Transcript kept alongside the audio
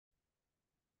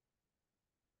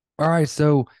All right,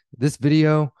 so this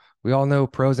video, we all know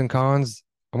pros and cons.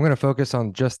 I'm going to focus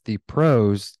on just the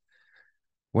pros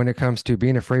when it comes to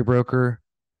being a freight broker,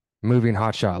 moving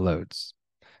hotshot loads,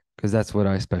 because that's what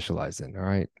I specialize in. All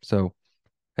right. So,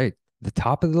 hey, the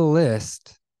top of the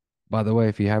list, by the way,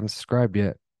 if you haven't subscribed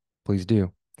yet, please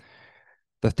do.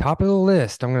 The top of the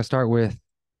list, I'm going to start with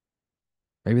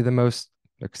maybe the most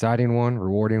exciting one,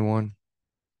 rewarding one,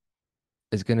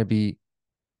 is going to be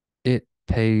it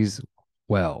pays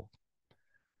well.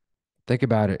 Think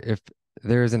about it. If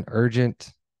there's an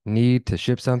urgent need to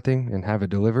ship something and have it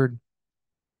delivered,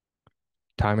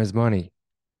 time is money.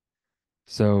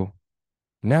 So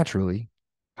naturally,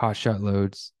 hotshot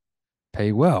loads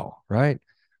pay well, right?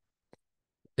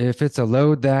 If it's a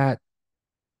load that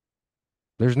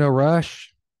there's no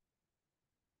rush,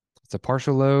 it's a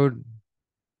partial load,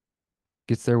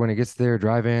 gets there when it gets there,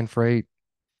 drive in freight,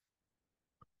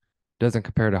 doesn't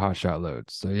compare to hotshot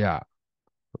loads. So yeah,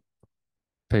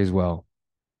 pays well.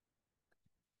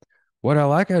 What I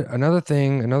like, another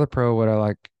thing, another pro, what I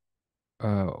like,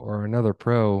 or another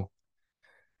pro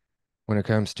when it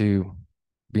comes to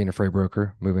being a freight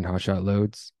broker, moving hotshot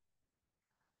loads,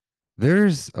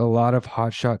 there's a lot of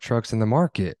hotshot trucks in the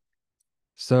market.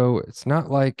 So it's not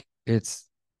like it's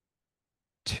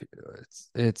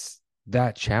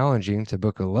that challenging to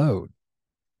book a load.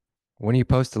 When you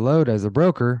post a load as a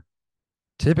broker,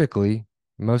 typically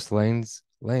most lanes,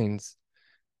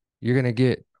 you're going to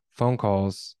get phone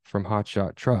calls from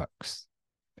hotshot trucks.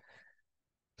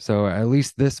 So at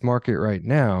least this market right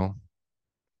now,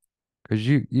 because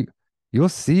you'll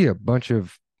see a bunch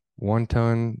of 1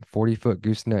 ton, 40-foot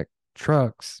gooseneck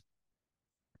trucks,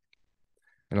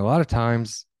 and a lot of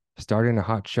times starting a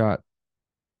hotshot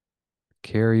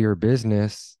carrier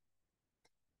business,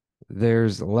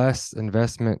 there's less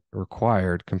investment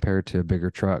required compared to a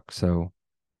bigger truck. So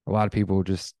a lot of people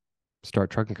just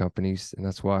start trucking companies, and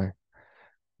that's why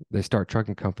they start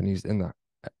trucking companies in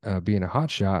the being a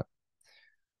hotshot.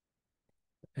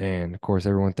 And of course,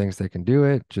 everyone thinks they can do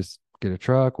it. Just get a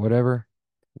truck, whatever.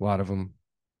 A lot of them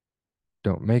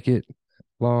don't make it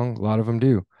long. A lot of them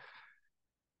do.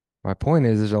 My point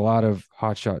is, there's a lot of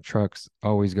hotshot trucks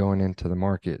always going into the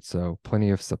market, so plenty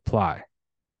of supply.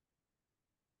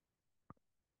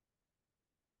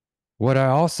 What I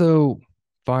also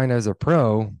find as a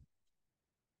pro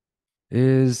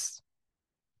is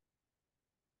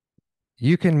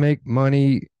you can make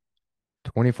money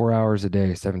 24 hours a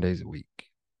day, 7 days a week.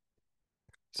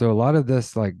 So a lot of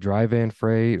this like drive-in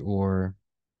freight or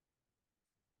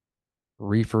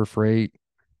reefer freight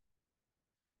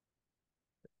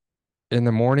in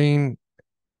the morning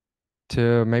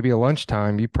to maybe a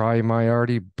lunchtime, you probably might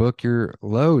already book your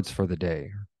loads for the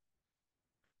day.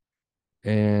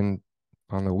 And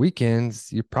on the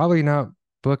weekends, you're probably not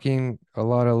booking a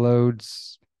lot of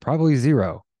loads, probably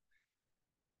zero.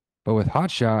 But with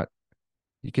Hotshot,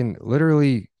 you can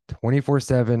literally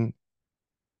 24/7,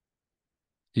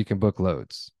 you can book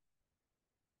loads.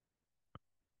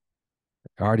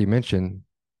 I already mentioned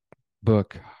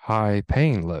book high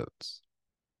paying loads.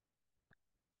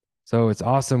 So it's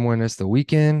awesome when it's the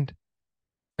weekend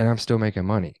and I'm still making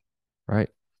money, right?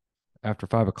 After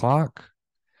 5 o'clock,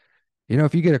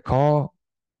 if you get a call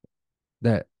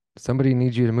that somebody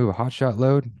needs you to move a hotshot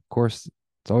load, of course,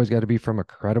 it's always got to be from a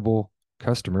credible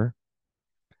customer.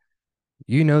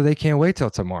 They can't wait till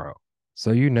tomorrow.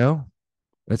 So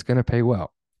it's going to pay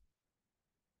well.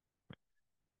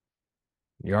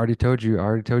 I already told you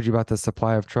about the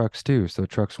supply of trucks too. So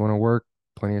trucks want to work,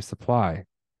 plenty of supply.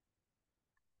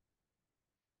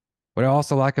 What I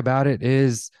also like about it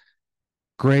is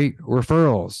great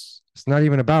referrals. It's not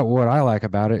even about what I like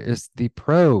about it, it's the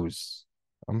pros.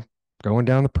 I'm going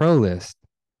down the pro list.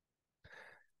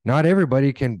 Not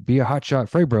everybody can be a hotshot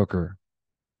freight broker.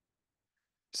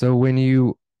 So when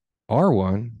you are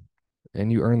one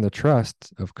and you earn the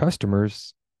trust of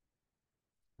customers,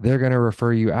 they're going to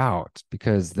refer you out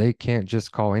because they can't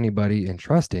just call anybody and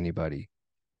trust anybody.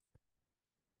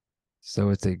 So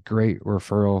it's a great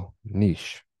referral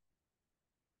niche.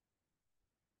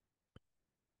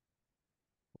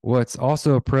 What's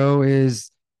also a pro is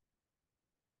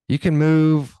you can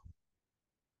move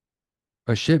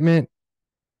a shipment,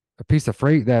 a piece of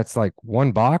freight that's like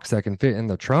one box that can fit in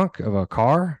the trunk of a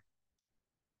car,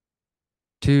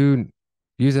 to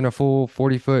using a full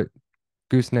 40-foot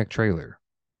gooseneck trailer.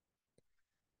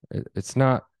 It's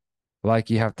not like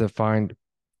you have to find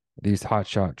these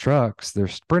hotshot trucks. They're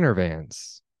sprinter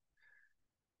vans.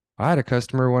 I had a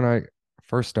customer when I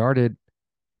first started,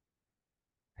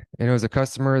 and it was a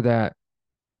customer that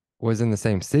was in the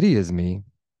same city as me.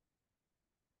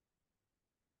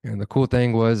 And the cool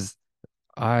thing was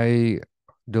I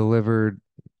delivered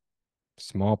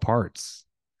small parts.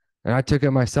 And I took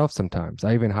it myself sometimes.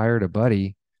 I even hired a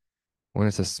buddy. When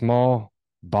it's a small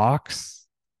box,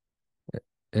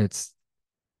 it's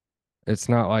it's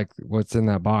not like what's in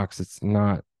that box. It's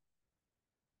not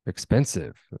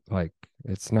expensive. Like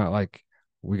it's not like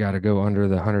we got to go under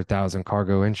the 100,000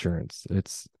 cargo insurance.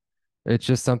 It's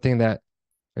just something that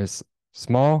is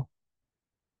small,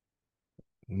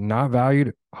 not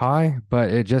valued high,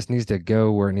 but it just needs to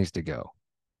go where it needs to go.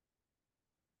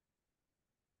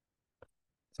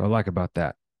 So I like about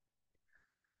that.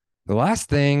 The last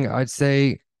thing I'd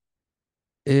say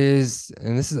is,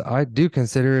 and this is, I do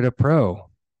consider it a pro.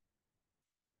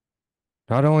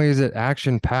 Not only is it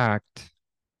action packed,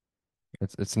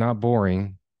 it's not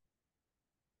boring.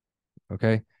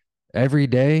 Okay. Every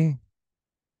day,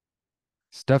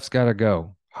 stuff's got to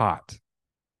go hot.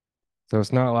 So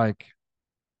it's not like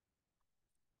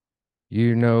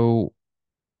you know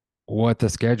what the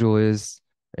schedule is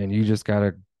and you just got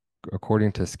to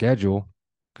according to schedule,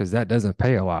 because that doesn't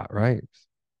pay a lot, right?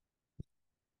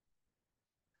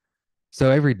 So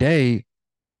every day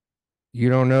you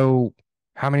don't know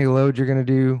how many loads you're going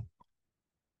to do,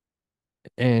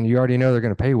 and you already know they're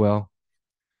going to pay well.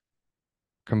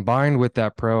 Combined with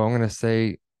that pro, I'm going to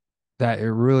say that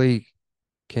it really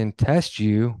can test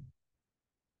you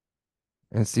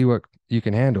and see what you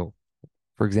can handle.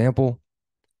 For example,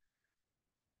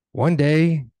 one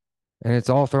day, and it's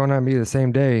all thrown at me the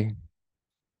same day,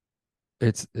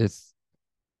 it's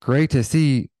great to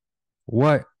see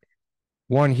what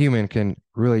one human can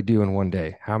really do in one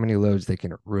day, how many loads they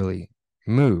can really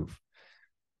move.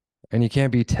 And you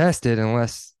can't be tested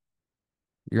unless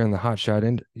you're in the hotshot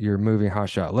and you're moving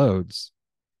hotshot loads,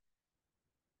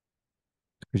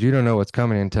 because you don't know what's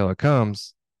coming until it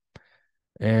comes.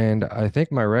 And I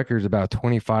think my record is about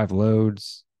 25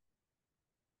 loads.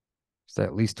 It's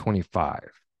at least 25.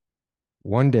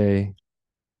 One day,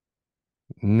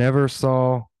 never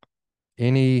saw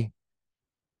any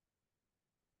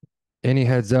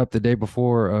heads up the day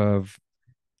before of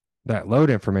that load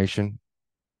information.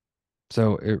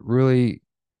 So it really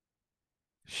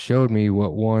showed me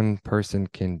what one person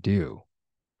can do.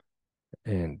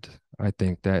 And I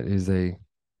think that is a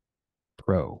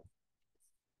pro.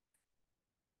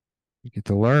 You get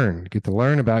to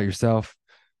learn about yourself.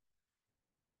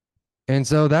 And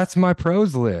so that's my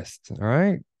pros list. All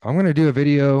right. I'm going to do a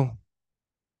video.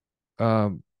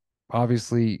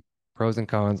 Obviously, pros and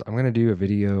cons. I'm going to do a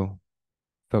video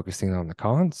focusing on the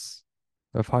cons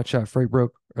of hotshot freight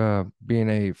being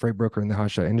a freight broker in the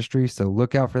hotshot industry. So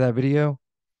look out for that video.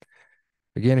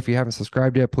 Again, if you haven't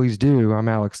subscribed yet, please do. I'm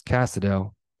Alex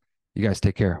Cassadell. You guys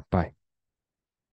take care. Bye.